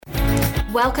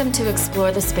Welcome to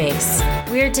Explore the Space.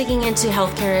 We're digging into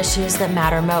healthcare issues that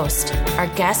matter most. Our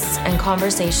guests and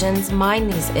conversations mine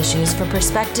these issues for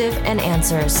perspective and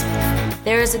answers.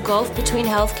 There is a gulf between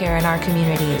healthcare and our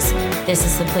communities. This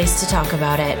is the place to talk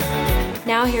about it.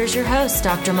 Now here's your host,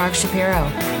 Dr. Mark Shapiro.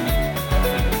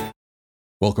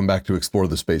 Welcome back to Explore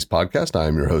the Space podcast. I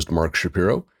am your host, Mark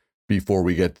Shapiro. Before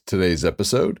we get to today's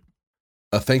episode,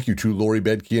 a thank you to Lori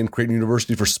Bedke and Creighton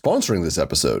University for sponsoring this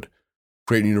episode.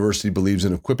 Creighton University believes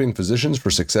in equipping physicians for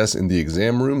success in the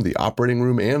exam room, the operating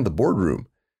room, and the boardroom.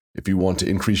 If you want to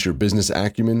increase your business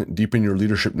acumen, deepen your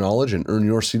leadership knowledge, and earn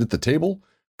your seat at the table,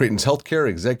 Creighton's healthcare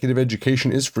executive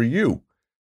education is for you.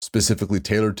 Specifically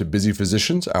tailored to busy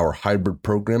physicians, our hybrid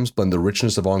programs blend the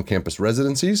richness of on-campus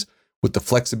residencies with the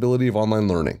flexibility of online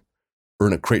learning.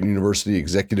 Earn a Creighton University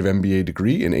Executive MBA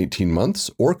degree in 18 months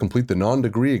or complete the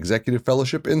non-degree Executive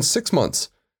Fellowship in 6 months.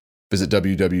 Visit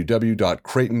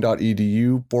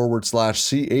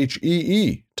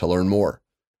www.creighton.edu/CHEE to learn more.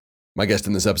 My guest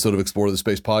in this episode of Explore the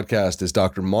Space podcast is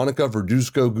Dr. Monica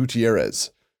Verduzco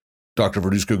Gutierrez. Dr.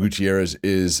 Verduzco Gutierrez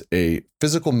is a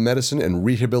physical medicine and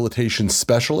rehabilitation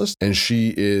specialist, and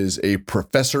she is a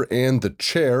professor and the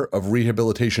chair of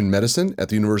rehabilitation medicine at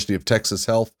the University of Texas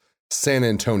Health, San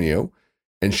Antonio,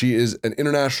 and she is an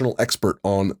international expert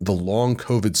on the long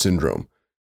COVID syndrome.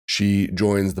 She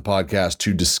joins the podcast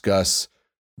to discuss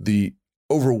the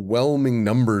overwhelming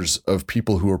numbers of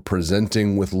people who are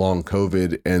presenting with long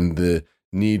COVID and the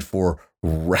need for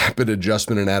rapid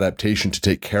adjustment and adaptation to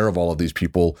take care of all of these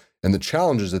people and the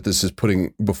challenges that this is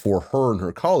putting before her and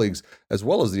her colleagues, as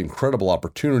well as the incredible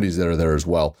opportunities that are there as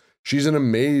well. She's an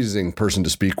amazing person to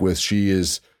speak with. She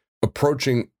is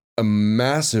approaching a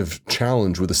massive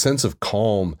challenge with a sense of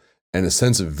calm and a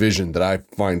sense of vision that I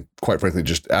find, quite frankly,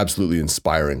 just absolutely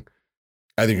inspiring.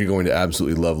 I think you're going to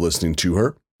absolutely love listening to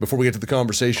her. Before we get to the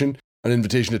conversation, an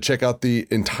invitation to check out the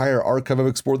entire archive of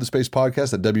Explore the Space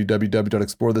podcast at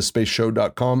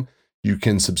www.explorethespaceshow.com. You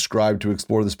can subscribe to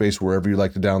Explore the Space wherever you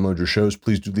like to download your shows.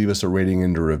 Please do leave us a rating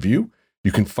and a review.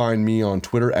 You can find me on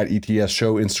Twitter at ETS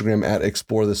Show, Instagram at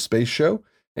Explore the Space Show,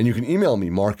 and you can email me,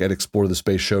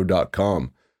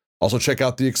 mark@explorethespaceshow.com. Also, check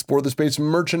out the Explore the Space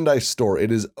merchandise store.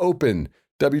 It is open,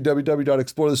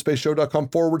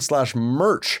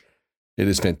 www.explorethespaceshow.com/merch. It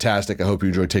is fantastic. I hope you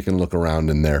enjoy taking a look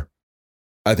around in there.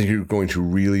 I think you're going to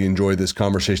really enjoy this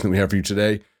conversation that we have for you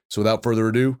today. So without further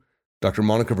ado, Dr.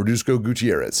 Monica Verduzco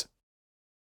Gutierrez.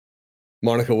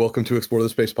 Monica, welcome to Explore the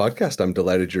Space podcast. I'm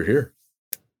delighted you're here.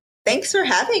 Thanks for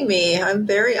having me. I'm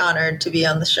very honored to be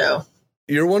on the show.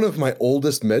 You're one of my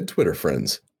oldest Med Twitter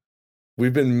friends.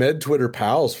 We've been Med Twitter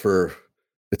pals for,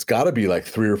 it's got to be like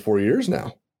 3 or 4 years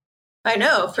now. I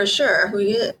know, for sure.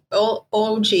 We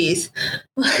OGs.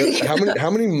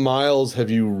 How many miles have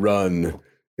you run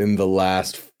in the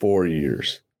last 4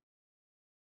 years?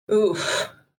 Oof,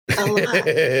 a lot.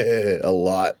 A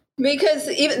lot. Because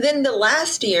even then the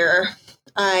last year,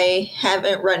 I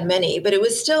haven't run many, but it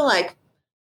was still like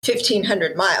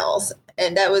 1,500 miles.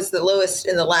 And that was the lowest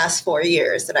in the last 4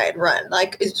 years that I had run.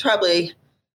 Like, it's probably,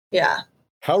 yeah.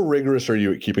 How rigorous are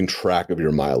you at keeping track of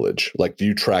your mileage? Like, do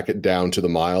you track it down to the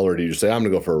mile, or do you just say, I'm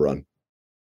going to go for a run?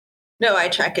 No, I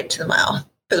track it to the mile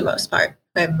for the most part.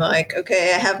 I'm like,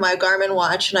 okay, I have my Garmin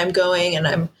watch and I'm going, and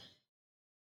I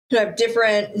have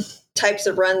different types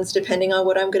of runs depending on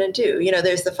what I'm going to do. You know,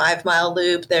 there's the 5-mile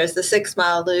loop, there's the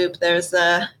 6-mile loop, there's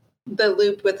the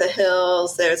loop with the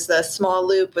hills, there's the small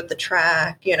loop with the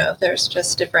track. You know, there's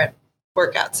just different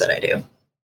workouts that I do.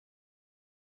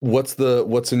 What's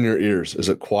in your ears? Is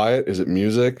it quiet? Is it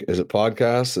music? Is it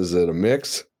podcasts? Is it a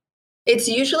mix? It's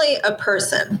usually a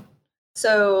person.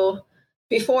 So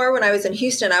before, when I was in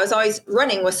Houston, I was always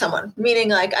running with someone, meaning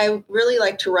like I really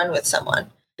like to run with someone.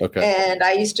 Okay. And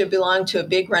I used to belong to a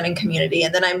big running community,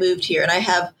 and then I moved here, and I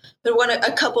have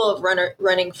a couple of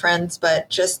running friends, but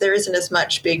just there isn't as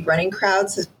much big running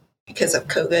crowds because of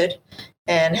COVID,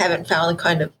 and haven't found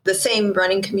kind of the same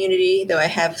running community, though I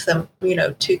have some,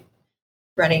 two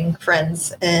running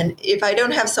friends. And if I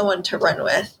don't have someone to run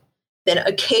with, then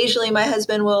occasionally my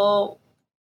husband will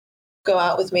go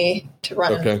out with me to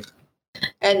run. Okay.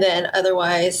 And then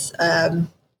otherwise, then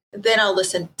I'll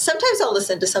listen. Sometimes I'll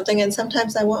listen to something and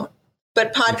sometimes I won't.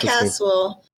 But podcasts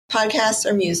or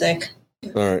music.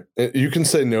 All right. You can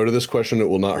say no to this question. It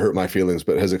will not hurt my feelings,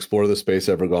 but has Explore the Space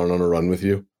ever gone on a run with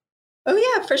you? Oh,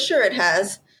 yeah, for sure it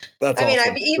has. That's awesome.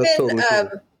 I've even, totally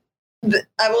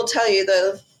I will tell you,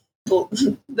 the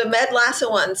Med Lasso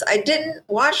ones, I didn't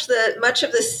watch much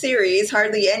of the series,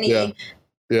 hardly any. Yeah.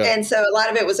 And so a lot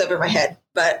of it was over my head,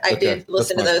 but I did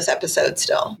listen to those episodes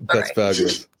still. That's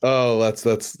fabulous. Oh,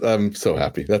 that's I'm so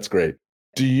happy. That's great.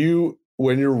 Do you,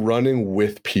 when you're running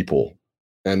with people,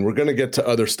 And we're going to get to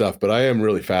other stuff, but I am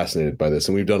really fascinated by this.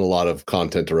 And we've done a lot of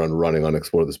content around running on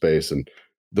Explore the Space and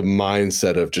the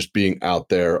mindset of just being out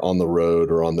there on the road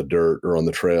or on the dirt or on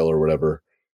the trail or whatever.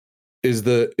 Is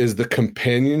the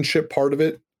companionship part of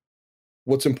it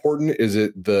what's important? Is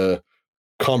it the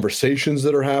conversations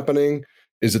that are happening?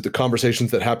 Is it the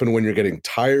conversations that happen when you're getting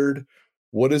tired?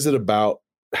 What is it about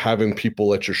having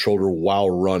people at your shoulder while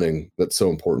running that's so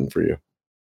important for you?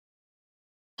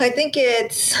 I think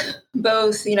it's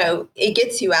both, it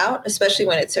gets you out, especially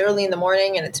when it's early in the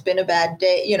morning and it's been a bad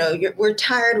day. We're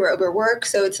tired, we're overworked.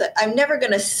 So it's like, I'm never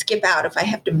going to skip out if I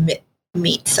have to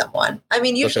meet someone. I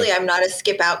mean, usually okay. I'm not a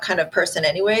skip out kind of person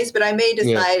anyways, but I may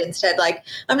decide instead, like,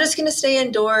 I'm just going to stay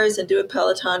indoors and do a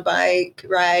Peloton bike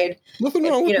ride. Nothing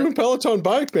wrong with doing a Peloton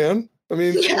bike, man. I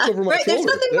mean, yeah, over my right. There's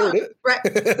nothing wrong. Right.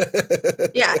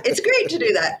 Yeah, it's great to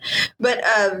do that.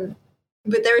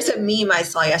 But there was a meme I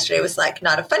saw yesterday. It was like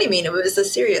not a funny meme. It was a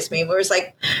serious meme. It was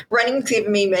like running's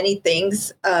given me many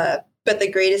things, but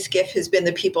the greatest gift has been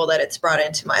the people that it's brought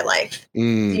into my life.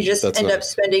 You just end up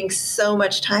spending so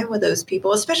much time with those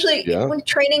people, especially when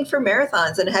training for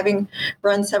marathons and having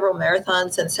run several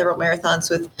marathons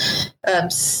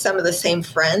with some of the same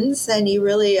friends. And you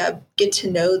really get to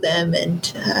know them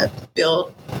and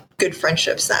build good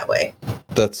friendships that way.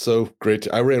 That's so great.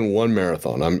 I ran one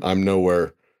marathon. I'm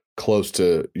nowhere close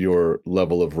to your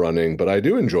level of running, but I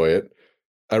do enjoy it.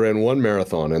 I ran one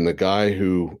marathon, and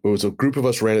it was a group of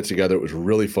us ran it together. It was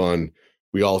really fun.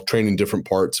 We all trained in different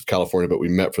parts of California, but we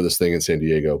met for this thing in San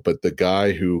Diego. But the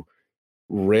guy who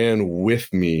ran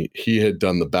with me, he had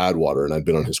done the Badwater, and I'd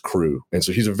been on his crew. And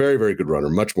so he's a very, very good runner,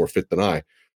 much more fit than I.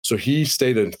 So he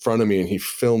stayed in front of me and he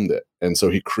filmed it. And so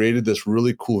he created this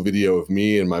really cool video of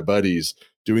me and my buddies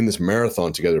doing this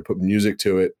marathon together, put music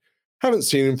to it. Haven't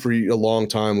seen him for a long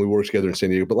time. We worked together in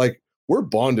San Diego, but like we're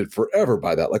bonded forever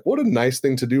by that. Like what a nice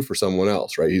thing to do for someone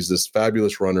else, right? He's this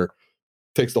fabulous runner,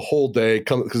 takes the whole day,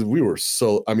 because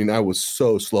I was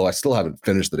so slow. I still haven't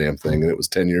finished the damn thing, and it was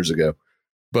 10 years ago.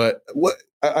 But what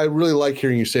I really like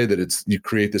hearing you say that you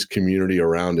create this community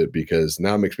around it, because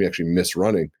now it makes me actually miss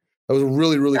running. That was a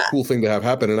really, really cool thing to have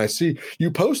happen. And I see you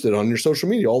post it on your social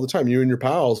media all the time, you and your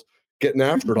pals getting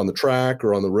after it on the track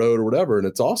or on the road or whatever. And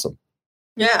it's awesome.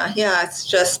 Yeah. It's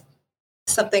just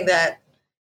something that,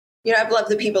 I've loved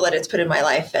the people that it's put in my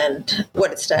life and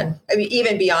what it's done. I mean,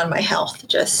 even beyond my health, I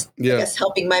guess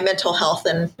helping my mental health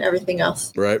and everything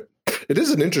else. Right. It is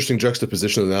an interesting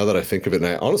juxtaposition now that I think of it. And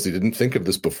I honestly didn't think of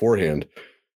this beforehand.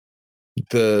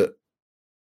 The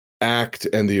act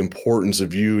and the importance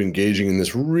of you engaging in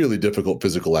this really difficult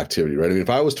physical activity, right? I mean, if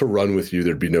I was to run with you,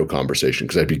 there'd be no conversation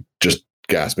because I'd be just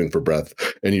gasping for breath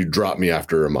and you'd drop me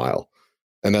after a mile.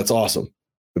 And that's awesome.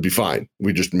 It'd be fine.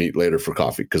 We just meet later for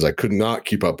coffee because I could not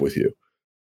keep up with you.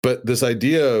 But this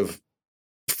idea of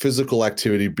physical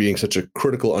activity being such a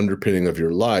critical underpinning of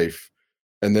your life,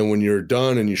 and then when you're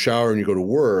done and you shower and you go to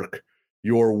work,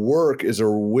 your work is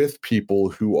with people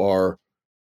who are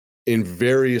in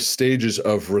various stages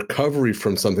of recovery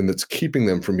from something that's keeping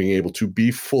them from being able to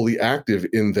be fully active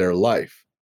in their life.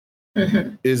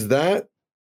 Mm-hmm. Is that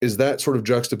sort of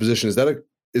juxtaposition?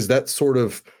 Is that sort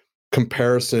of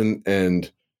comparison and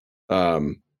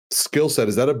skill set?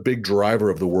 Is that a big driver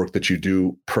of the work that you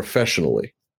do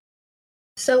professionally?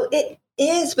 So it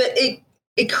is, but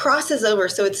it crosses over.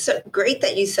 So it's so great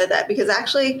that you said that, because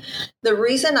actually the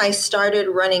reason I started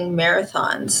running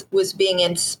marathons was being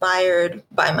inspired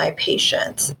by my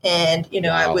patients. And,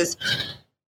 wow. It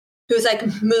was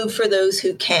like Move for Those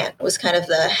Who Can't was kind of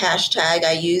the hashtag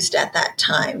I used at that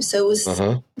time. So it was,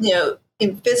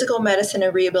 in physical medicine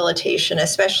and rehabilitation,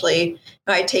 especially,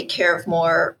 I take care of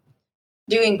more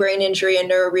doing brain injury and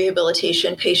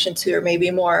neurorehabilitation patients who are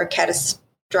maybe more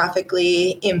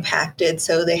catastrophically impacted.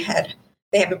 So they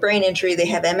have a brain injury, they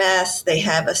have MS, they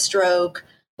have a stroke,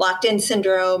 locked-in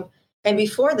syndrome. And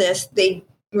before this, they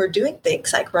were doing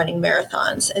things like running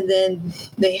marathons. And then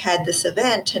they had this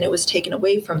event and it was taken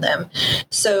away from them.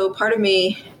 So part of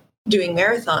me doing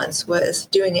marathons was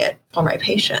doing it for my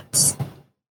patients.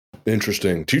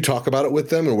 Interesting. Do you talk about it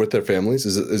with them or with their families?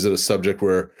 Is it a subject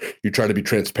where you try to be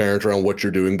transparent around what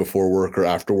you're doing before work or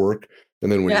after work?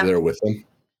 And then when you're there with them?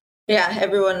 Yeah,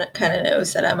 everyone kind of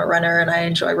knows that I'm a runner and I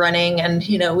enjoy running, and,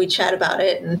 we chat about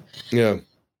it. And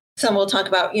some will talk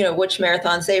about, which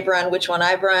marathons they've run, which one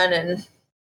I've run. And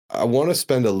I want to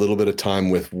spend a little bit of time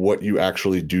with what you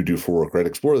actually do for work, right?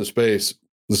 Explore the Space.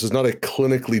 This is not a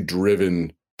clinically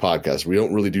driven podcast. We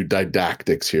don't really do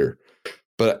didactics here.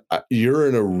 But you're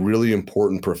in a really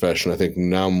important profession, I think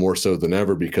now more so than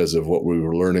ever, because of what we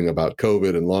were learning about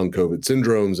COVID and long COVID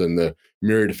syndromes and the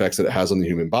myriad effects that it has on the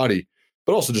human body.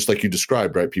 but also just like you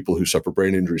described, right? People who suffer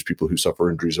brain injuries, people who suffer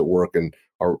injuries at work and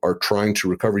are trying to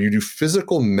recover. You do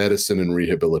physical medicine and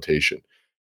rehabilitation.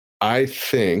 I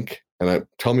think, and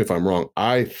tell me if I'm wrong,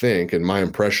 I think, and my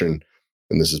impression,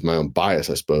 and this is my own bias,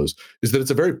 I suppose, is that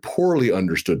it's a very poorly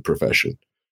understood profession.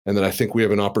 And that I think we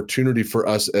have an opportunity for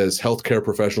us as healthcare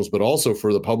professionals, but also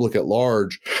for the public at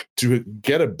large, to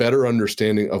get a better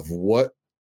understanding of what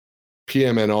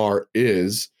PM&R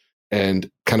is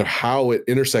and kind of how it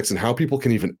intersects and how people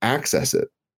can even access it.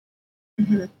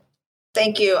 Mm-hmm.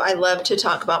 Thank you. I love to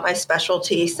talk about my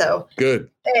specialty. So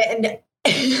good. And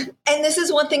this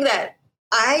is one thing that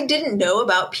I didn't know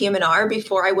about PM&R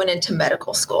before I went into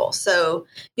medical school. So,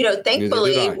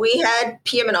 thankfully we had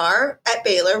PM&R at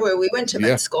Baylor where we went to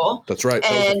med school. That's right.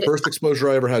 That was the first exposure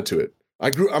I ever had to it.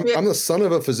 I'm the son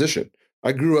of a physician.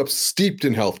 I grew up steeped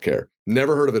in healthcare.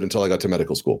 Never heard of it until I got to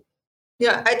medical school.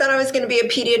 Yeah, I thought I was going to be a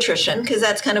pediatrician because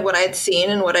that's kind of what I'd seen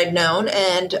and what I'd known,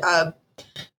 and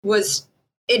was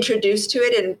introduced to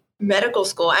it in medical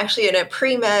school, actually in a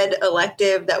pre-med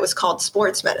elective that was called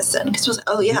sports medicine. Because I was like,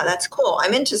 oh yeah, that's cool.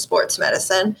 I'm into sports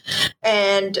medicine.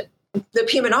 And the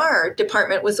PM&R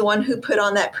department was the one who put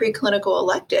on that preclinical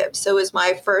elective. So it was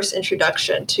my first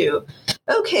introduction to,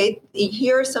 okay,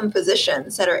 here are some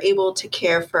physicians that are able to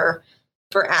care for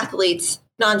athletes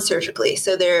non-surgically.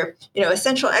 So they're,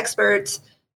 essential experts,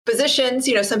 physicians.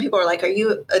 Some people are like, are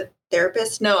you a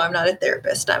therapist? No, I'm not a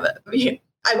therapist.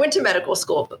 I went to medical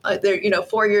school. There,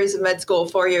 4 years of med school,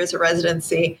 4 years of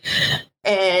residency,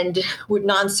 and with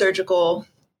non-surgical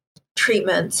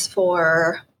treatments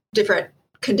for different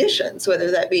conditions, whether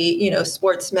that be,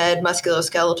 sports med,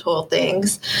 musculoskeletal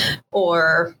things,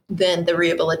 or then the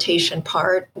rehabilitation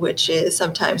part, which is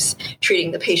sometimes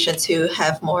treating the patients who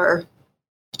have more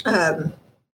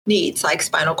needs like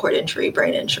spinal cord injury,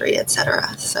 brain injury, et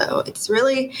cetera. So it's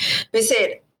really, they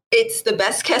say it's the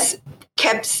best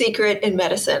kept secret in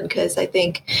medicine, because I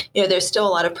think, there's still a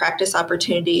lot of practice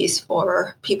opportunities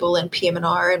for people in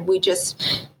PM&R. And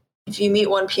if you meet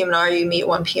one PM&R, you meet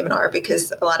one PM&R,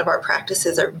 because a lot of our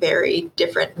practices are very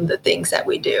different in the things that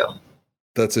we do.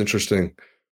 That's interesting.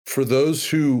 For those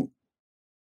who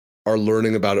are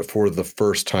learning about it for the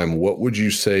first time, what would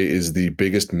you say is the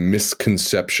biggest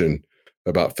misconception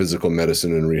about physical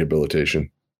medicine and rehabilitation?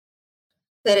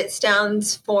 That it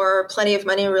stands for plenty of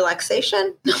money and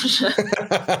relaxation.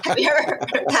 Have you ever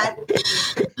heard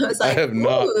that? I have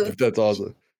not. That's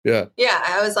awesome. Yeah. Yeah.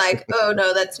 I was like, oh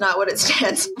no, that's not what it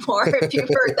stands for. If you've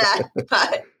heard that,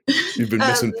 but you've been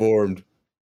misinformed.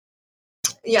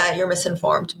 Yeah, you're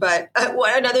misinformed. But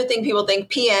another thing people think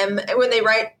PM, when they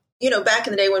write, back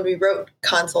in the day when we wrote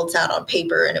consults out on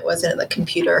paper and it wasn't in the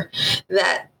computer,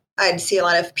 that I'd see a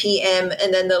lot of PM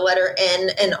and then the letter N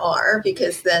and R,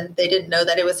 because then they didn't know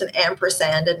that it was an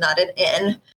ampersand and not an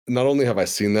N. Not only have I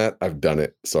seen that, I've done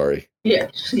it. Sorry. Yeah,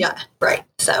 right.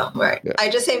 So, right. Yeah. I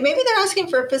just say maybe they're asking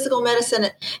for physical medicine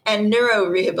and neuro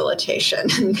rehabilitation.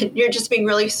 You're just being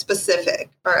really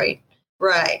specific. Right.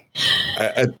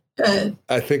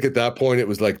 I think at that point it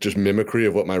was like just mimicry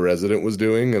of what my resident was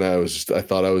doing, and I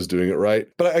thought I was doing it right.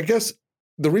 But I guess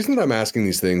the reason that I'm asking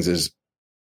these things is,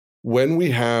 when we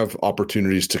have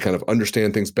opportunities to kind of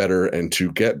understand things better and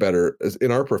to get better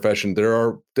in our profession, there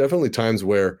are definitely times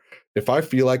where if I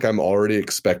feel like I'm already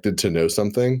expected to know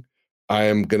something, I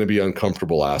am going to be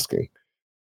uncomfortable asking.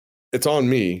 It's on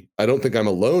me. I don't think I'm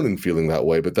alone in feeling that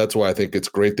way, but that's why I think it's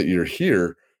great that you're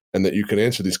here and that you can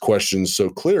answer these questions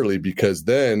so clearly, because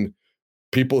then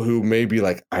people who may be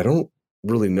like, I don't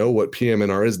really know what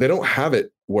PM&R is, they don't have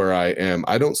it where I am.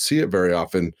 I don't see it very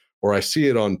often, or I see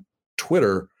it on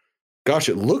Twitter. Gosh,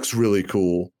 it looks really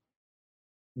cool,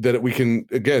 that we can,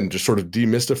 again, just sort of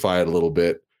demystify it a little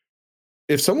bit.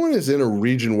 If someone is in a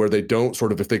region where they don't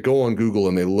if they go on Google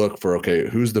and they look for, okay,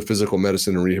 who's the physical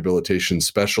medicine and rehabilitation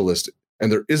specialist,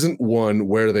 and there isn't one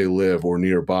where they live or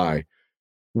nearby,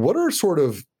 what are sort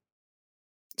of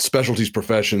specialties,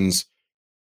 professions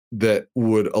that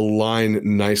would align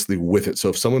nicely with it? So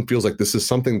if someone feels like this is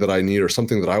something that I need or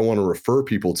something that I want to refer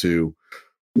people to,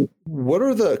 what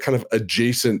are the kind of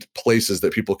adjacent places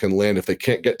that people can land if they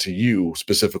can't get to you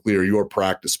specifically or your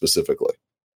practice specifically?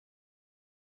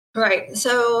 Right.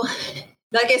 So,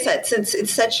 like I said, since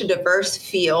it's such a diverse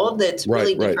field, it's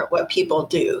really different what people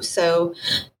do. So,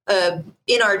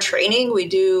 in our training, we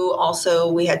had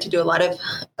to do a lot of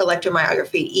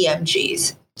electromyography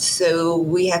EMGs. So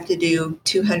we have to do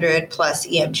 200 plus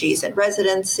EMGs in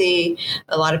residency.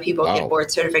 A lot of people get board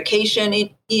certification in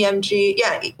EMG.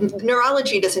 Yeah,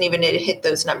 neurology doesn't even need to hit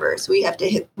those numbers. We have to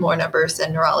hit more numbers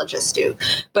than neurologists do.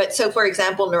 But so, for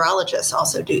example, neurologists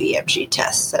also do EMG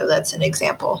tests. So that's an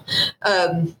example.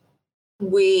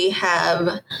 We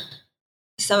have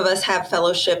some of us have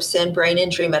fellowships in brain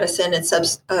injury medicine and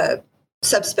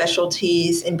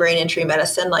subspecialties in brain injury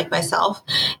medicine, like myself.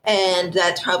 And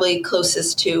that's probably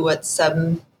closest to what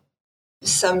some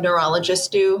neurologists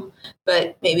do,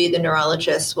 but maybe the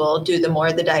neurologists will do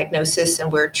the diagnosis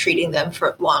and we're treating them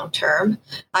for long term.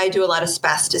 I do a lot of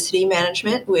spasticity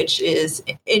management, which is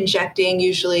injecting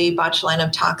usually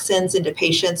botulinum toxins into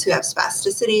patients who have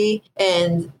spasticity,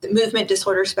 and the movement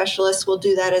disorder specialists will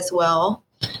do that as well.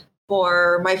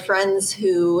 For my friends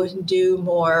who do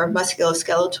more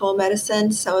musculoskeletal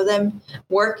medicine, some of them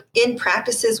work in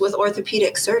practices with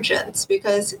orthopedic surgeons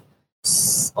because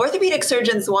orthopedic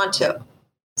surgeons want to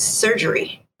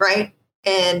surgery, right?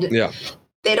 And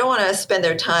they don't want to spend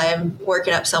their time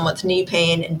working up someone's knee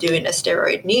pain and doing a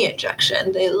steroid knee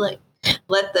injection. They let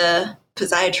the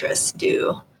physiatrist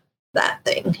do that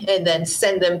thing and then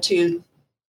send them to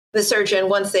the surgeon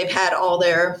once they've had all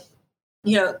their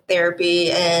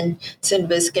therapy and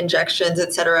Synvisc injections,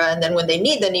 et cetera. And then when they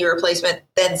need the knee replacement,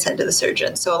 then send to the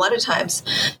surgeon. So a lot of times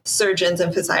surgeons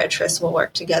and physiatrists will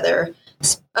work together.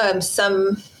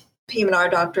 Some PM&R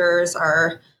doctors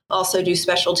also do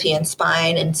specialty in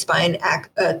spine and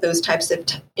those types of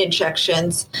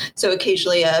injections. So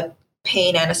occasionally a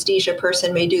pain anesthesia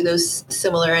person may do those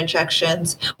similar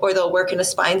injections, or they'll work in a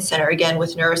spine center again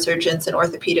with neurosurgeons and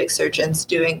orthopedic surgeons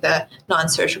doing the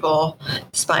non-surgical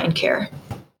spine care.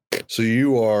 So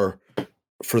you are,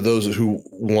 for those who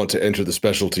want to enter the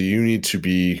specialty, you need to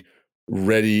be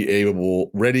ready, able,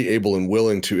 and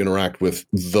willing to interact with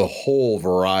the whole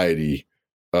variety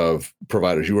of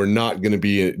providers. You are not going to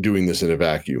be doing this in a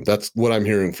vacuum. That's what I'm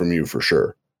hearing from you for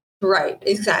sure. Right,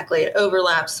 exactly. It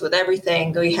overlaps with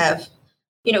everything. We have,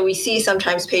 we see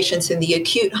sometimes patients in the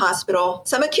acute hospital.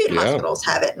 Some acute hospitals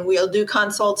have it, and we'll do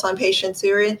consults on patients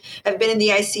who have been in the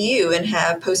ICU and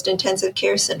have post-intensive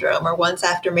care syndrome, or ones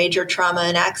after major trauma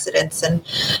and accidents, and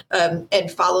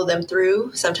follow them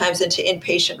through, sometimes into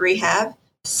inpatient rehab.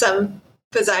 Some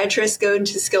physiatrists go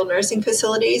into skilled nursing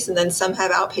facilities, and then some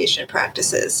have outpatient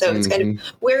practices. So it's kind of,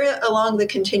 we're along the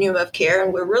continuum of care,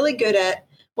 and we're really good at,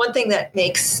 one thing that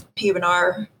makes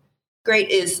PM&R great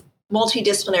is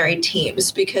multidisciplinary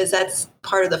teams, because that's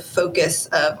part of the focus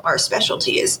of our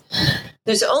specialty. Is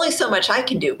there's only so much I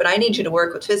can do, but I need you to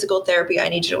work with physical therapy. I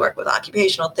need you to work with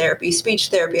occupational therapy, speech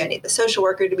therapy. I need the social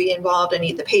worker to be involved. I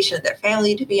need the patient and their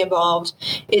family to be involved.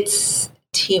 It's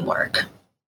teamwork.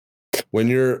 When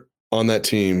you're on that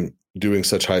team doing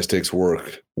such high stakes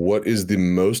work, what is the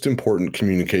most important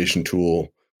communication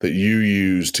tool that you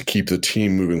use to keep the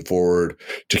team moving forward,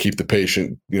 to keep the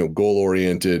patient, goal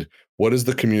oriented? What is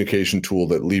the communication tool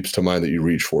that leaps to mind that you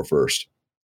reach for first?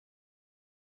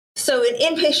 So in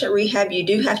inpatient rehab, you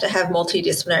do have to have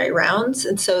multidisciplinary rounds.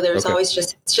 And so there's always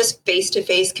just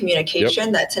face-to-face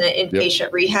communication. That's in an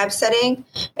inpatient rehab setting.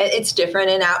 It's different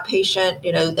in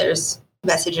outpatient. There's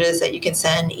messages that you can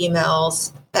send,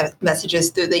 emails,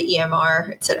 messages through the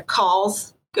EMR instead of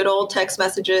calls, good old text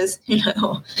messages,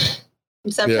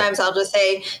 Sometimes I'll just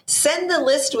say, send the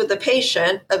list with the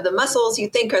patient of the muscles you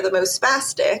think are the most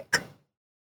spastic,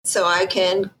 so I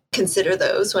can consider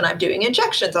those when I'm doing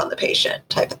injections on the patient,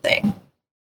 type of thing.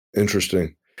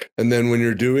 Interesting. And then when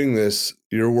you're doing this,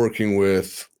 you're working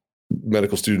with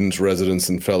medical students, residents,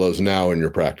 and fellows now in your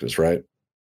practice, right?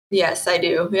 Yes, I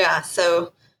do. Yeah.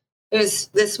 So it was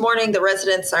this morning, the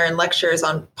residents are in lectures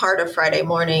on part of Friday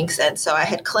mornings. And so I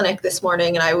had clinic this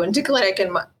morning, and I went to clinic,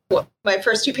 and my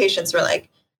first two patients were like,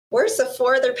 where's the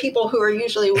four other people who are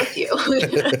usually with you?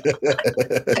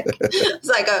 It's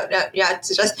like, oh, no, yeah,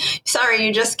 it's just, sorry,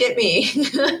 you just get me.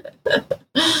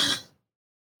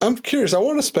 I'm curious. I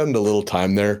want to spend a little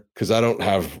time there because I don't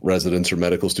have residents or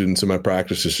medical students in my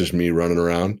practice. It's just me running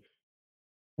around.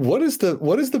 What is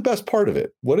the best part of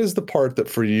it? What is the part that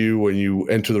for you, when you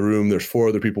enter the room, there's four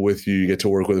other people with you, you get to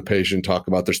work with a patient, talk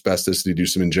about their spasticity, do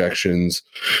some injections,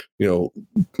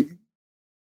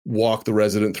 walk the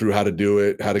resident through how to do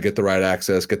it, how to get the right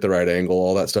access, get the right angle,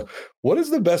 all that stuff. What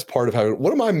is the best part of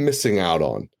what am I missing out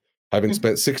on? Having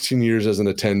spent 16 years as an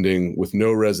attending with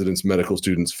no residents, medical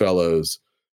students, fellows,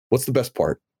 what's the best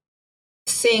part?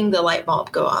 Seeing the light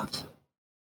bulb go off.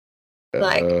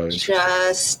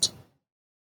 Just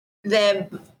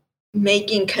them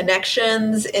making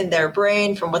connections in their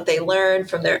brain from what they learned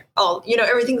from their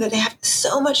everything that they have,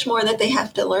 so much more that they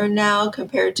have to learn now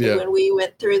compared to when we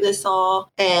went through this all,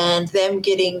 and them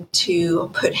getting to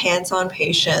put hands on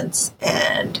patients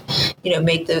and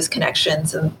make those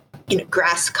connections and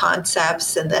grasp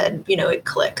concepts, and then it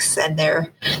clicks and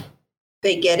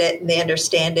they get it and they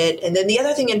understand it. And then the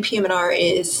other thing in PM&R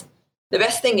is the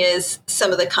best thing is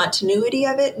some of the continuity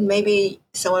of it. And maybe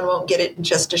someone won't get it in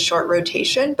just a short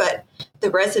rotation, but the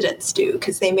residents do,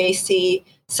 because they may see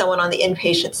someone on the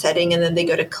inpatient setting and then they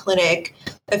go to clinic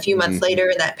a few months later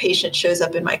and that patient shows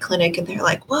up in my clinic and they're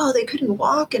like, whoa, they couldn't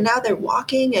walk and now they're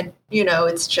walking. And,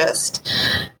 it's just,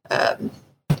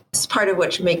 it's part of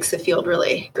what makes the field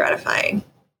really gratifying.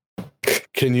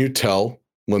 Can you tell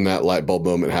when that light bulb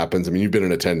moment happens? I mean, you've been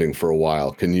in attending for a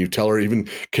while. Can you tell, or even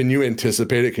can you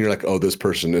anticipate it? Can you like, oh, this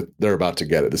person, they're about to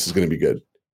get it. This is going to be good.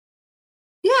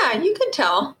 Yeah, you can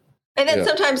tell. And then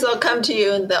sometimes they'll come to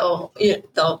you and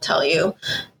they'll tell you.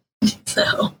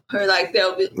 So, or like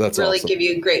they'll really awesome. Give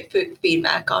you great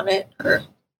feedback on it. Or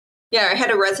I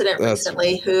had a resident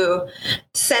recently who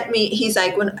sent me, he's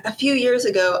like, when a few years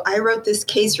ago, I wrote this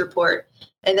case report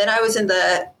and then I was in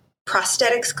the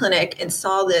prosthetics clinic and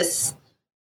saw this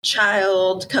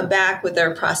child come back with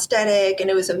their prosthetic. And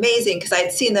it was amazing because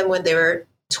I'd seen them when they were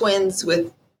twins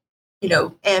with,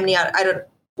 amniotic,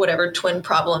 whatever twin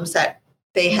problems that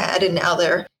they had. And now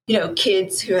they're,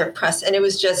 kids who are and it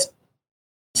was just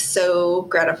so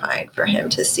gratifying for him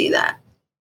to see that.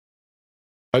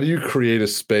 How do you create a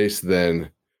space then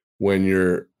when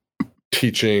you're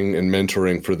teaching and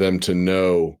mentoring for them to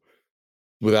know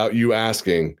without you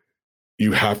asking,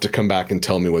 you have to come back and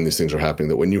tell me when these things are happening,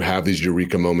 that when you have these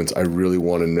eureka moments, I really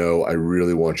want to know, I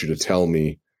really want you to tell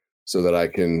me so that I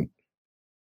can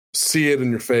see it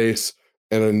in your face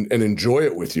and enjoy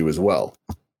it with you as well?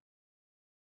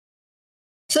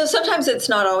 So sometimes it's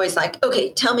not always like,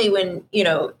 okay, tell me when,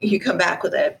 you come back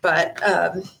with it. But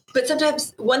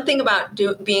sometimes one thing about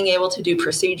being able to do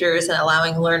procedures and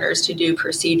allowing learners to do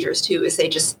procedures too, is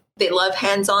they love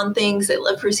hands-on things. They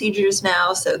love procedures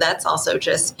now. So that's also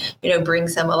just,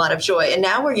 brings them a lot of joy. And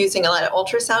now we're using a lot of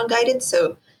ultrasound guidance.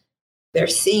 So they're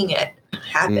seeing it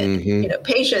happen. Mm-hmm.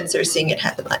 Patients are seeing it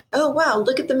happen. Like, oh, wow,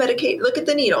 look at the look at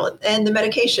the needle and the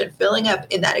medication filling up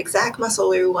in that exact muscle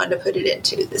we wanted to put it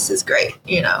into. This is great.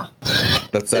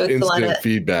 That's so that instant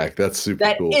feedback. That's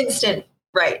super cool. That instant.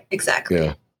 Right. Exactly.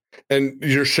 Yeah. And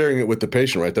you're sharing it with the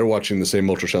patient, right? They're watching the same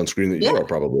ultrasound screen that you are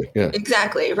probably. Yeah,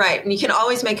 exactly. Right. And you can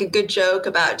always make a good joke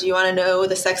about, do you want to know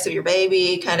the sex of your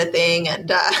baby kind of thing? And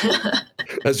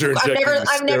as you're injecting,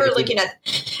 I'm never looking at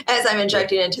as I'm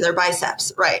injecting into their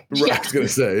biceps. Right. I was going to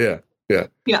say, yeah.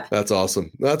 That's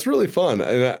awesome. That's really fun.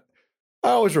 And I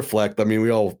always reflect. I mean,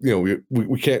 we all,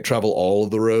 we can't travel all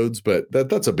of the roads, but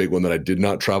that's a big one that I did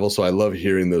not travel. So I love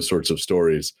hearing those sorts of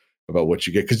stories about what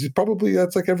you get, because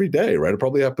that's like every day, right? It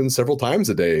probably happens several times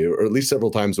a day, or at least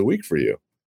several times a week for you.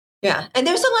 Yeah. And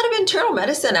there's a lot of internal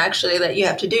medicine actually that you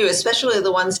have to do, especially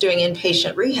the ones doing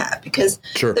inpatient rehab, because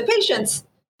the patients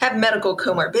have medical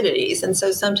comorbidities. And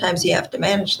so sometimes you have to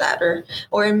manage that,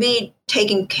 or in me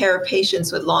taking care of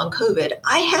patients with long COVID,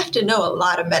 I have to know a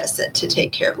lot of medicine to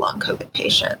take care of long COVID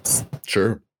patients.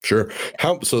 Sure.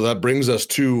 So that brings us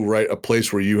to a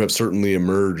place where you have certainly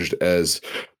emerged as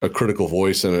a critical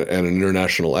voice and an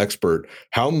international expert.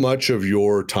 How much of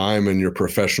your time and your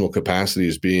professional capacity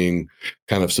is being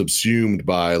kind of subsumed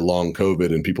by long COVID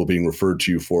and people being referred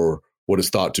to you for what is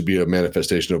thought to be a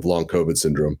manifestation of long COVID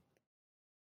syndrome?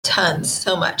 Tons,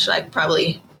 so much, like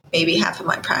probably maybe half of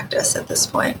my practice at this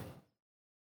point.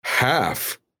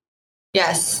 Half?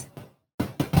 Yes.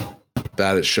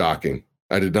 That is shocking.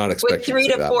 I did not expect with 3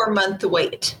 to 4 month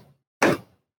wait.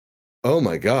 Oh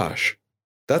my gosh,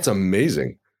 that's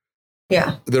amazing.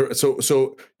 Yeah.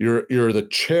 So you're the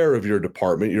chair of your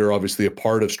department. You're obviously a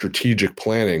part of strategic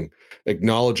planning,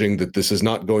 acknowledging that this is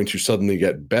not going to suddenly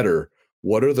get better.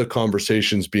 What are the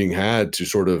conversations being had to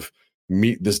sort of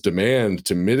meet this demand,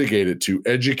 to mitigate it, to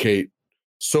educate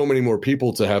so many more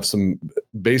people to have some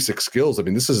basic skills? I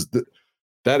mean,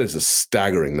 that is a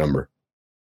staggering number.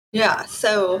 Yeah.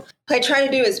 So I try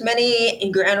to do as many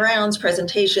grand rounds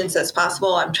presentations as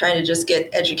possible. I'm trying to just get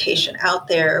education out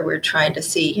there. We're trying to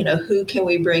see, who can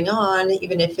we bring on,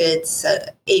 even if it's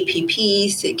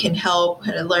APPs, it can help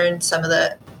kind of learn some of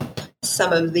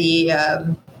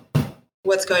the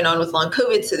what's going on with long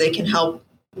COVID, so they can help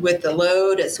with the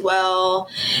load as well.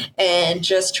 And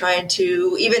just trying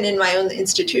to, even in my own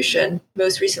institution,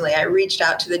 most recently, I reached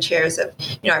out to the chairs of,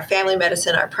 our family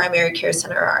medicine, our primary care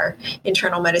center, our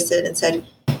internal medicine, and said,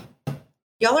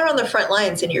 y'all are on the front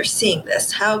lines and you're seeing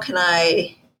this. How can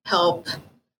I help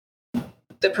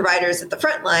the providers at the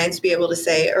front lines be able to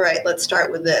say, all right, let's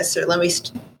start with this, or let me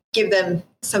give them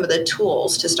some of the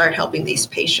tools to start helping these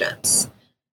patients.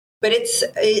 But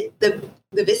the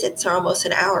visits are almost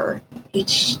an hour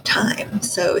each time.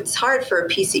 So it's hard for a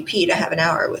PCP to have an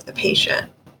hour with the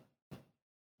patient.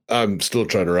 I'm still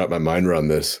trying to wrap my mind around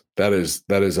this. That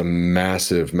is a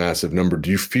massive, massive number.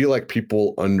 Do you feel like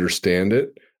people understand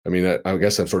it? I mean, I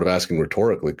guess I'm sort of asking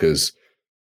rhetorically because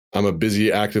I'm a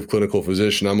busy, active clinical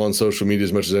physician. I'm on social media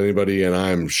as much as anybody, and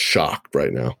I'm shocked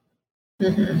right now.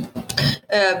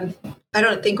 I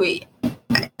don't think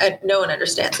no one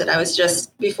understands it. I was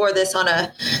just before this on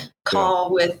a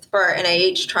call for our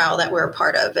NIH trial that we're a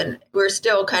part of, and we're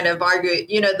still kind of arguing,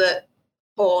 the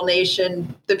whole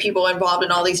nation, the people involved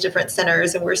in all these different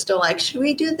centers, and we're still like, should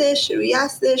we do this? Should we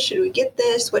ask this? Should we get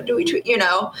this? What do we treat?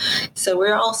 So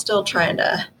we're all still trying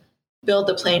to build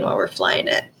the plane while we're flying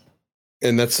it.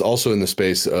 And that's also in the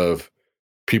space of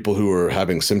people who are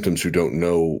having symptoms who don't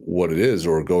know what it is,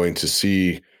 or going to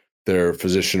see their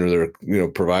physician or their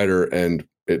provider and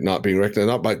it not being recognized,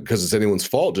 not because it's anyone's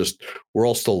fault. Just we're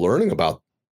all still learning about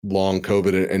long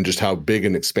COVID and just how big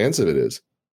and expansive it is.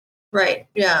 Right.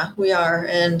 Yeah, we are.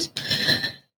 And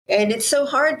it's so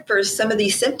hard for some of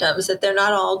these symptoms that they're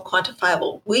not all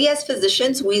quantifiable. We as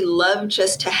physicians, we love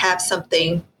just to have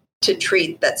something to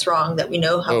treat that's wrong, that we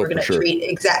know how we're going to treat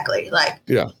exactly. Like,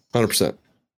 yeah, 100%.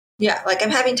 Yeah. Like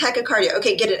I'm having tachycardia.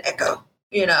 Okay, get an echo,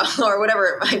 or whatever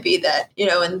it might be that,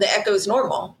 and the echo's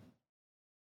normal.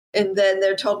 And then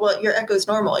they're told, well, your echo's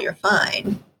normal, you're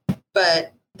fine.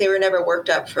 But they were never worked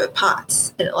up for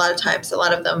POTS. And a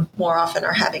lot of them more often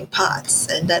are having POTS.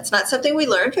 And that's not something we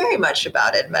learn very much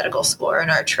about in medical school or in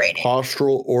our training.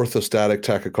 Postural orthostatic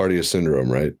tachycardia syndrome,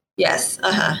 right? Yes.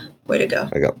 Way to go.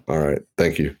 All right.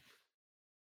 Thank you.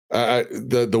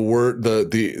 The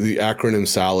acronym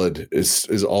SALAD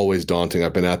is always daunting.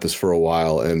 I've been at this for a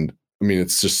while, and I mean,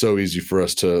 it's just so easy for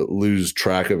us to lose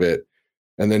track of it.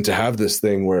 And then to have this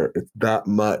thing where it's that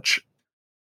much,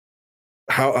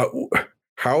 how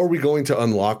are we going to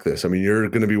unlock this? I mean, you're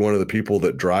going to be one of the people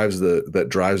that drives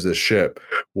this ship.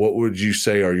 What would you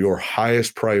say are your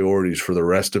highest priorities for the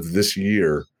rest of this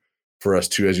year for us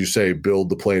to, as you say, build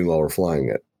the plane while we're flying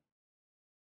it?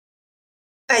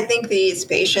 I think these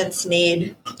patients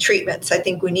need treatments. I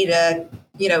think we need to,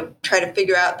 try to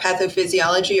figure out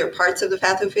pathophysiology or parts of the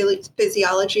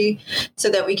pathophysiology so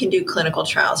that we can do clinical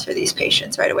trials for these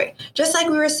patients right away. Just like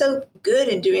we were so good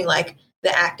in doing like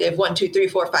the active 1, 2, 3,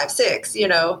 4, 5, 6,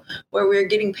 where we were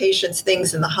getting patients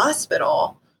things in the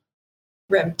hospital,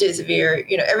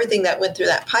 remdesivir, everything that went through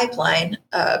that pipeline.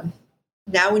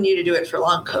 Now we need to do it for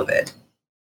long COVID.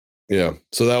 Yeah.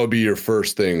 So that would be your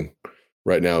first thing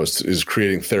right now is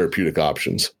creating therapeutic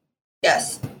options.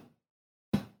 Yes.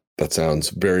 That sounds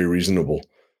very reasonable.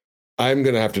 I'm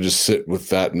going to have to just sit with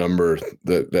that number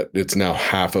that it's now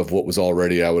half of what was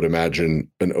already, I would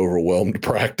imagine, an overwhelmed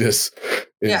practice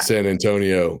in San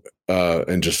Antonio,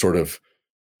 and just sort of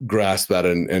grasp that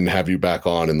and have you back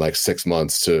on in like 6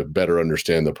 months to better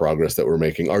understand the progress that we're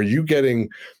making. Are you getting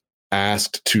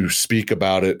asked to speak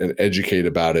about it and educate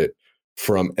about it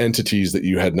from entities that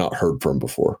you had not heard from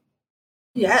before?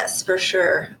 Yes, for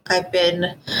sure. I've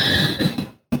been,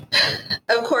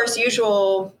 of course,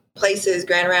 usual places,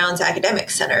 Grand Rounds, academic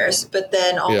centers, but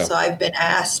then also I've been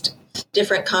asked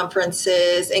different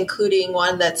conferences, including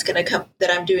one that's going to come that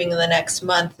I'm doing in the next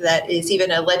month that is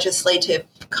even a legislative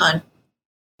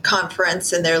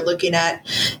conference, and they're looking at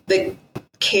the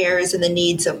cares and the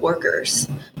needs of workers.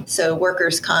 So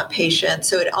workers' comp patients.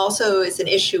 So it also is an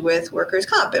issue with workers'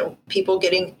 comp and people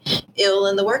getting ill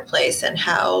in the workplace, and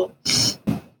how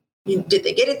did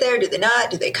they get it there? Did they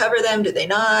not? Did they cover them? Did they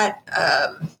not?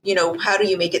 How do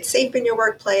you make it safe in your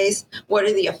workplace? What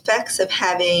are the effects of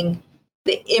having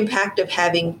the impact of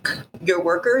having your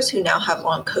workers who now have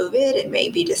long COVID and may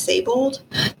be disabled?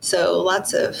 So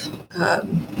lots of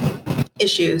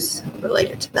issues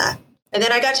related to that. And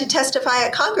then I got to testify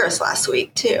at Congress last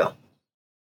week, too,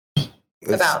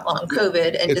 about long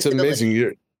COVID and it's disability.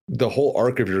 Amazing. The whole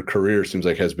arc of your career seems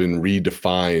like has been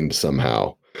redefined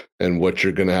somehow, and what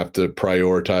you're going to have to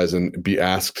prioritize and be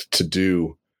asked to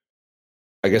do.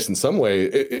 I guess in some way,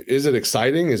 is it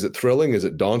exciting? Is it thrilling? Is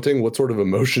it daunting? What sort of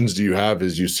emotions do you have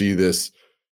as you see this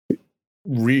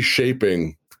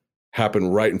reshaping happen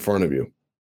right in front of you?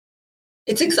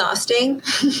 It's exhausting.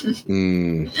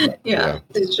 Yeah,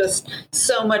 there's just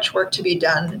so much work to be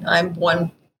done. I'm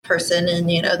one person, and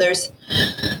there's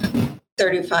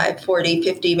 35, 40,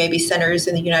 50 maybe centers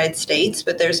in the United States,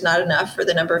 but there's not enough for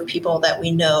the number of people that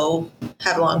we know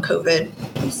have long COVID.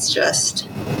 It's just,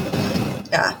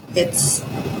 it's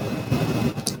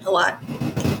a lot.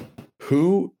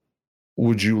 Who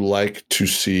would you like to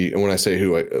see? And when I say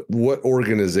who, what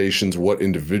organizations, what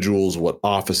individuals, what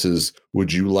offices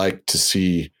would you like to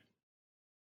see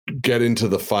get into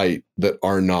the fight that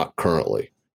are not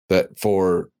currently, that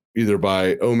for either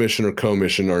by omission or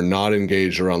commission are not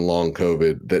engaged around long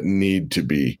COVID, that need to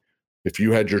be? If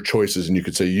you had your choices and you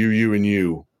could say you, and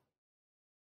you,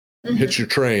 hitch your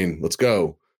train, let's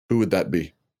go, who would that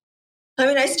be? I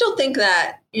mean, I still think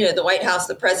that, the White House,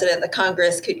 the president, the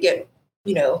Congress could get,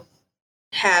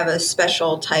 have a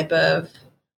special type of,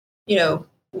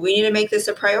 we need to make this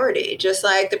a priority. Just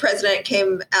like the president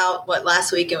came out,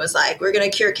 last week and was like, we're going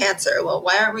to cure cancer. Well,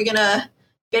 why aren't we going to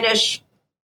finish,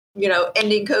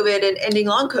 ending COVID and ending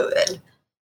long COVID?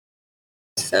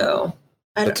 So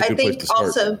I think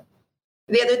also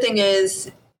the other thing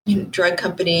is, drug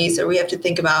companies, or we have to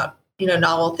think about,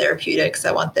 novel therapeutics.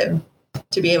 I want them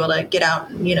to be able to get out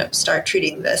and, start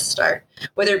treating this,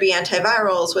 whether it be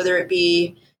antivirals, whether it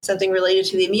be something related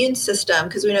to the immune system,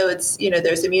 because we know it's,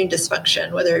 there's immune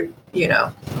dysfunction, whether,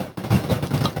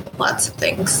 lots of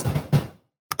things.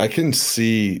 I can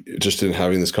see just in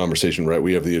having this conversation, right?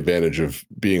 We have the advantage of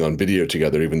being on video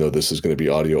together, even though this is going to be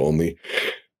audio only.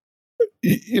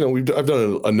 I've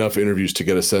done enough interviews to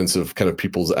get a sense of kind of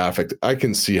people's affect. I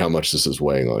can see how much this is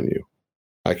weighing on you.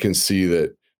 I can see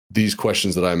that these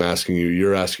questions that I'm asking you,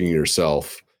 you're asking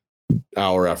yourself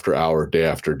hour after hour, day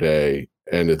after day,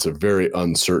 and it's a very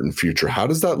uncertain future. How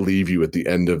does that leave you at the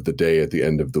end of the day, at the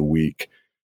end of the week,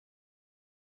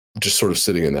 just sort of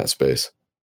sitting in that space?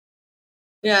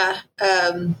 Yeah.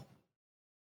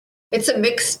 It's a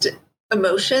mixed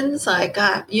emotions. Like,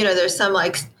 there's some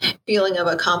like feeling of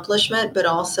accomplishment, but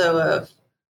also of,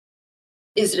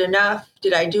 is it enough?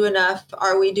 Did I do enough?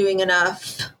 Are we doing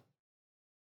enough?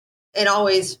 And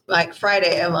always like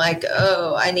Friday, I'm like,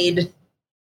 oh, I need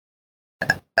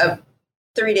a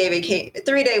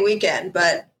 3-day weekend,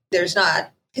 but there's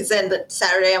not, because then the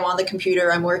Saturday I'm on the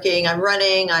computer, I'm working, I'm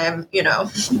running, I am,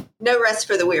 no rest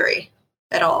for the weary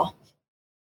at all.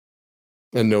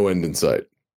 And no end in sight.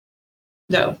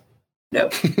 No. No.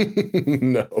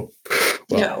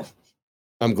 Well, no.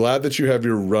 I'm glad that you have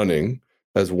your running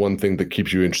as one thing that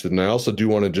keeps you interested. And I also do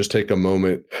want to just take a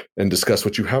moment and discuss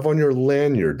what you have on your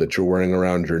lanyard that you're wearing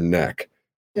around your neck.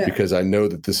 Yeah. Because I know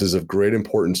that this is of great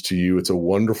importance to you. It's a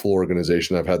wonderful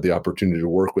organization. I've had the opportunity to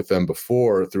work with them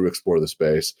before through Explore the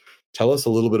Space. Tell us a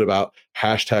little bit about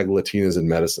 #Latinas in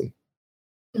Medicine.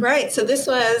 Right. So this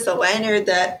was a lanyard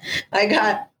that I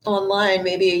got online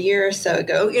maybe a year or so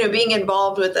ago, being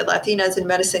involved with the Latinas in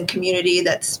Medicine community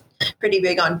that's pretty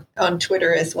big on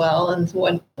Twitter as well. And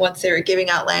once they were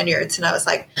giving out lanyards, and I was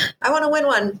like, I want to win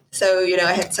one. So,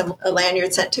 I had a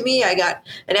lanyard sent to me. I got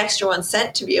an extra one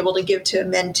sent to be able to give to a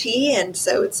mentee. And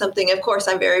so it's something, of course,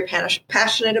 I'm very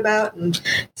passionate about. And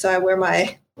so I wear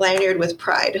my lanyard with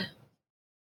pride.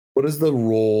 What is the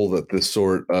role that this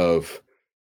sort of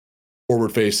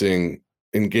forward-facing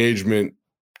engagement,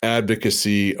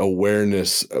 advocacy,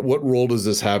 awareness, what role does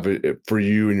this have for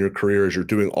you in your career as you're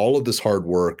doing all of this hard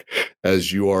work,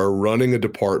 as you are running a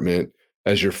department,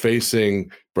 as you're facing,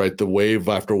 right, the wave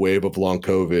after wave of long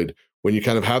COVID, when you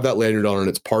kind of have that lanyard on and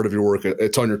it's part of your work,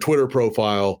 it's on your Twitter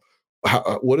profile,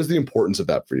 what is the importance of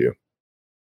that for you?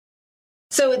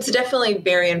 So it's definitely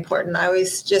very important.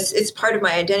 It's part of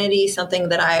my identity, something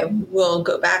that I will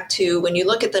go back to. When you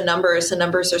look at the numbers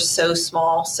are so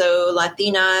small. So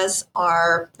Latinas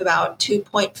are about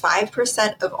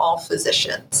 2.5% of all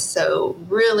physicians. So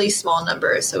really small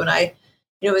numbers. So when I,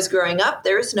 was growing up,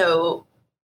 there's no,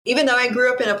 even though I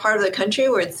grew up in a part of the country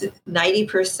where it's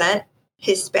 90%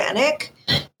 Hispanic,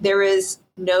 there is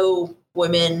no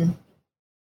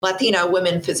Latina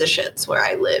women physicians where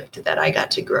I lived that I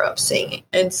got to grow up seeing.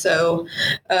 And so,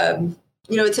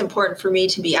 it's important for me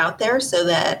to be out there so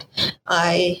that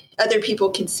other people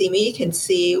can see me, can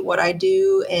see what I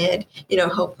do, and,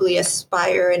 hopefully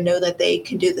aspire and know that they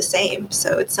can do the same.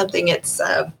 So it's something it's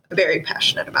very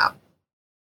passionate about.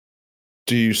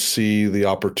 Do you see the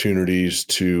opportunities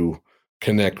to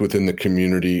connect within the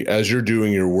community as you're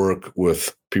doing your work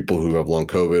with people who have long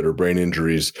COVID or brain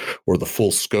injuries, or the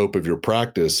full scope of your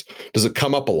practice? Does it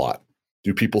come up a lot?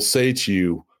 Do people say to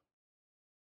you,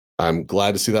 I'm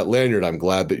glad to see that lanyard. I'm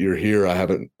glad that you're here. I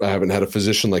haven't had a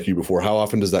physician like you before. How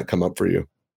often does that come up for you?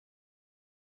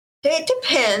 It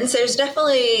depends. There's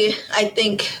definitely, I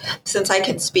think, since I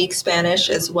can speak Spanish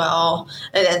as well,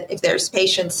 and if there's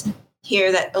patients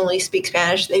here that only speak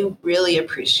Spanish, they really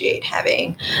appreciate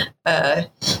having a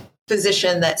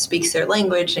physician that speaks their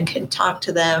language and can talk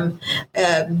to them.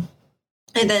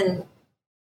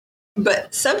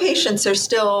 But some patients are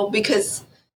still, because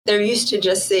they're used to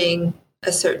just seeing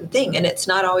a certain thing, and it's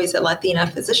not always a Latina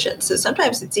physician. So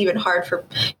sometimes it's even hard for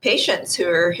patients who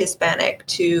are Hispanic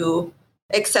to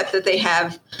accept that they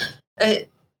have a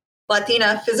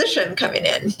Latina physician coming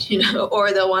in,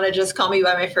 or they'll want to just call me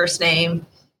by my first name.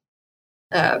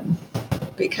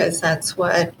 Because that's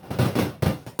what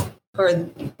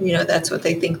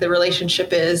they think the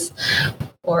relationship is,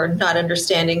 or not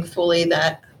understanding fully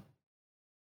that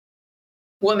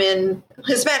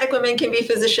Hispanic women can be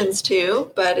physicians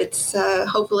too, but it's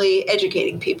hopefully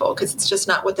educating people because it's just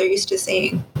not what they're used to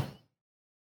seeing.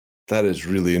 That is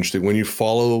really interesting. When you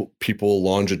follow people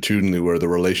longitudinally, where the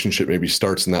relationship maybe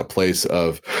starts in that place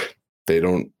of they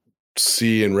don't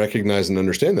see and recognize and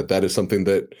understand that is something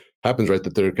that happens, right?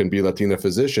 That there can be Latina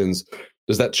physicians.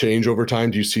 Does that change over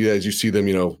time? Do you see that as you see them,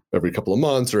 every couple of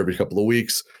months or every couple of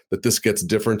weeks, that this gets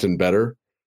different and better?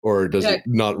 Or does it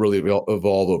not really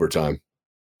evolve over time?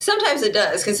 Sometimes it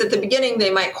does, because at the beginning they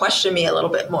might question me a little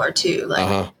bit more too.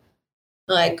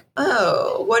 Like,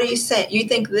 oh, what are you saying? You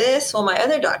think this? Well, my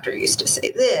other doctor used to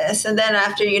say this. And then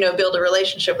after, build a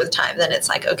relationship with time, then it's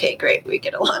like, okay, great, we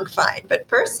get along fine. But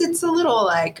first it's a little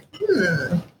like,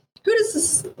 who does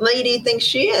this lady think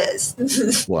she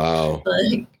is? Wow.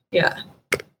 Yeah.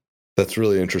 That's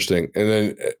really interesting. And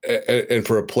then,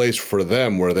 for a place for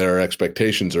them where their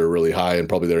expectations are really high and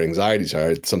probably their anxiety's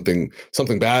high, something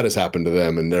bad has happened to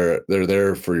them, and they're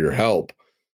there for your help.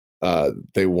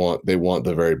 They want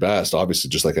the very best, obviously,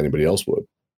 just like anybody else would,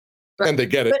 right. And they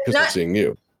get it because they're seeing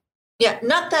you. Yeah,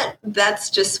 not that that's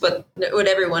just what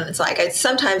everyone is like.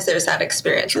 Sometimes there's that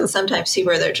experience, sure. And sometimes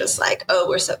people they're just like,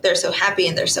 oh, they're so happy,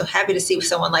 and they're so happy to see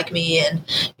someone like me, and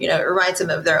it reminds them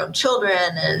of their own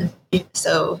children, and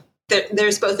so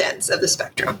there's both ends of the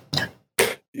spectrum.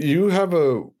 You have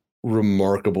a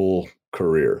remarkable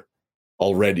career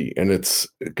already, and it's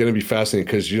going to be fascinating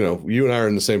because you and I are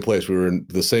in the same place. We were in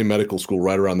the same medical school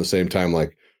right around the same time.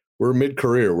 Like, we're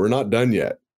mid-career, we're not done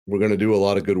yet. We're going to do a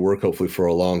lot of good work, hopefully, for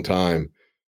a long time.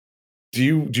 Do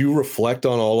you reflect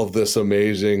on all of this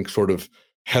amazing sort of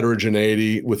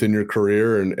heterogeneity within your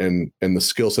career and the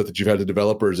skill set that you've had to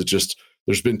develop, or is it just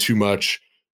there's been too much,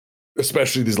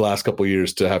 especially these last couple of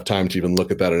years, to have time to even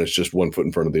look at that, and it's just one foot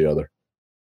in front of the other?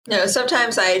 No,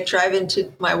 sometimes I drive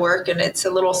into my work and it's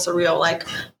a little surreal, like,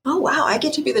 oh, wow, I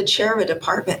get to be the chair of a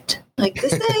department. Like,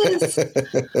 this is,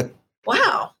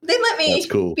 wow, they let me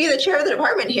be the chair of the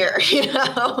department here,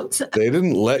 They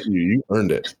didn't let you, you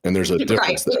earned it. And there's a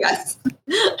difference there. Yes,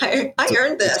 I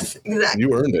earned this, exactly.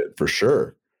 You earned it, for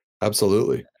sure.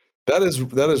 Absolutely. That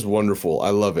is wonderful.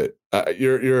 I love it.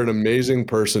 You're an amazing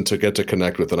person to get to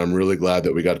connect with, and I'm really glad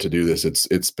that we got to do this.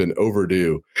 It's been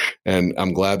overdue, and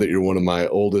I'm glad that you're one of my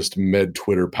oldest med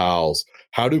Twitter pals.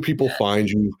 How do people find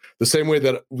you? The same way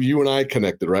that you and I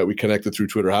connected, right? We connected through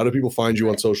Twitter. How do people find you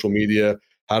on social media?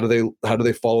 How do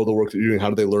they follow the work that you're doing? How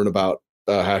do they learn about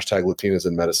hashtag Latinas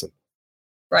in medicine?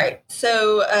 Right.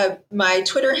 So my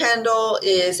Twitter handle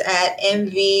is at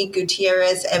MV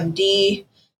Gutierrez MD.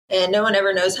 And no one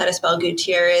ever knows how to spell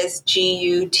Gutierrez,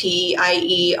 Gutierrez.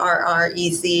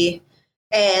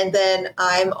 And then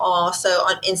I'm also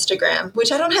on Instagram,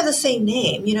 which I don't have the same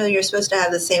name. You're supposed to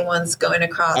have the same ones going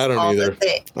across I don't all either. the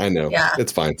things. I know. Yeah.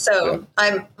 It's fine. So yeah.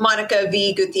 I'm Monica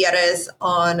V. Gutierrez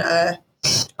on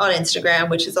Instagram,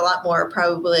 which is a lot more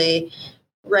probably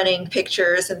running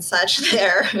pictures and such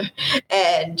there.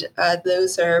 And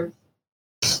those are,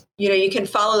 you can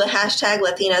follow the hashtag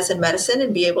Latinas in medicine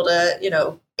and be able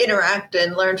to, interact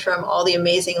and learn from all the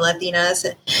amazing Latinas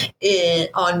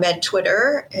on Med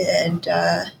Twitter. And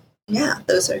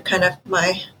those are kind of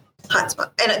my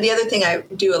hotspot. And the other thing I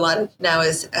do a lot of now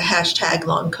is a hashtag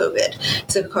long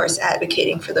COVID. So, of course,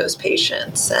 advocating for those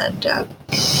patients and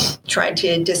trying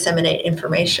to disseminate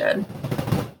information.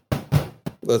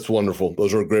 That's wonderful.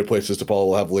 Those are great places to follow.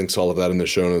 We'll have links to all of that in the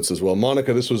show notes as well.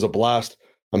 Monica, this was a blast.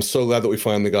 I'm so glad that we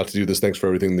finally got to do this. Thanks for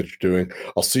everything that you're doing.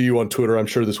 I'll see you on Twitter, I'm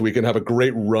sure, this weekend. Have a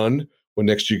great run when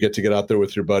next you get to get out there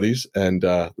with your buddies. And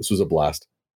this was a blast.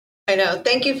 I know.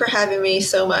 Thank you for having me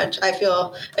so much. I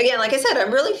feel, again, like I said, I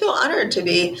really feel honored to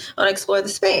be on Explore the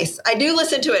Space. I do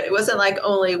listen to it. It wasn't like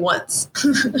only once.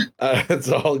 It's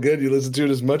all good. You listen to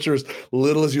it as much or as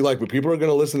little as you like. But people are going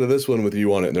to listen to this one with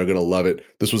you on it, and they're going to love it.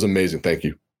 This was amazing. Thank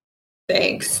you.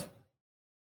 Thanks.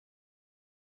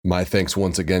 My thanks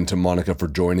once again to Monica for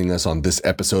joining us on this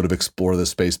episode of Explore the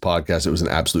Space podcast. It was an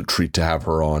absolute treat to have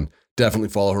her on. Definitely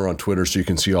follow her on Twitter so you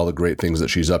can see all the great things that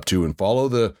she's up to, and follow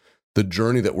the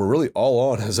journey that we're really all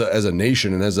on as a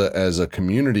nation and as a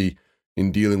community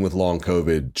in dealing with long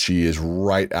COVID. She is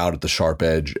right out at the sharp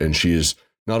edge, and she is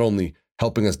not only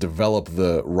helping us develop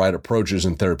the right approaches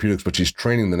and therapeutics, but she's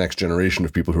training the next generation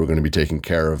of people who are going to be taking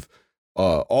care of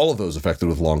all of those affected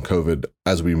with long COVID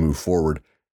as we move forward.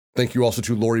 Thank you also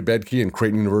to Lori Bedke and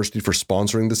Creighton University for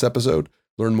sponsoring this episode.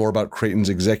 Learn more about Creighton's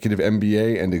Executive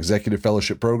MBA and Executive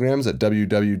Fellowship programs at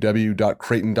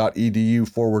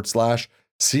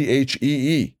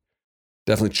www.creighton.edu/CHEE.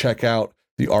 Definitely check out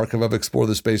the archive of Explore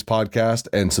the Space podcast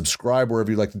and subscribe wherever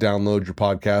you like to download your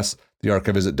podcasts. The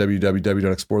archive is at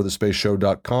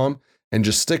www.explorethespaceshow.com. and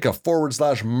just stick a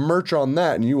 /merch on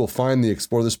that, and you will find the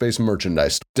Explore the Space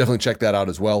merchandise. Definitely check that out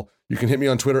as well. You can hit me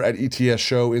on Twitter at ETS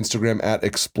Show, Instagram at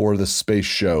Explore the Space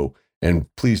Show, and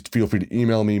please feel free to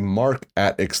email me,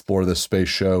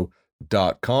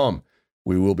 mark@explorethespaceshow.com.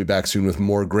 We will be back soon with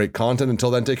more great content. Until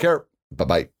then, take care.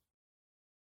 Bye-bye.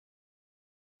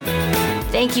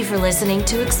 Thank you for listening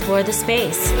to Explore the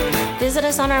Space. Visit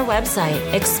us on our website,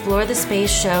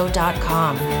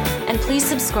 explorethespaceshow.com, and please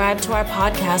subscribe to our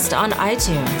podcast on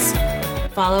iTunes.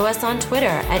 Follow us on Twitter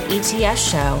at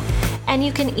ETS Show, and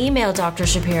you can email Dr.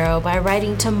 Shapiro by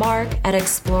writing to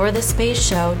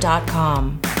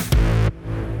mark@explorethespaceshow.com.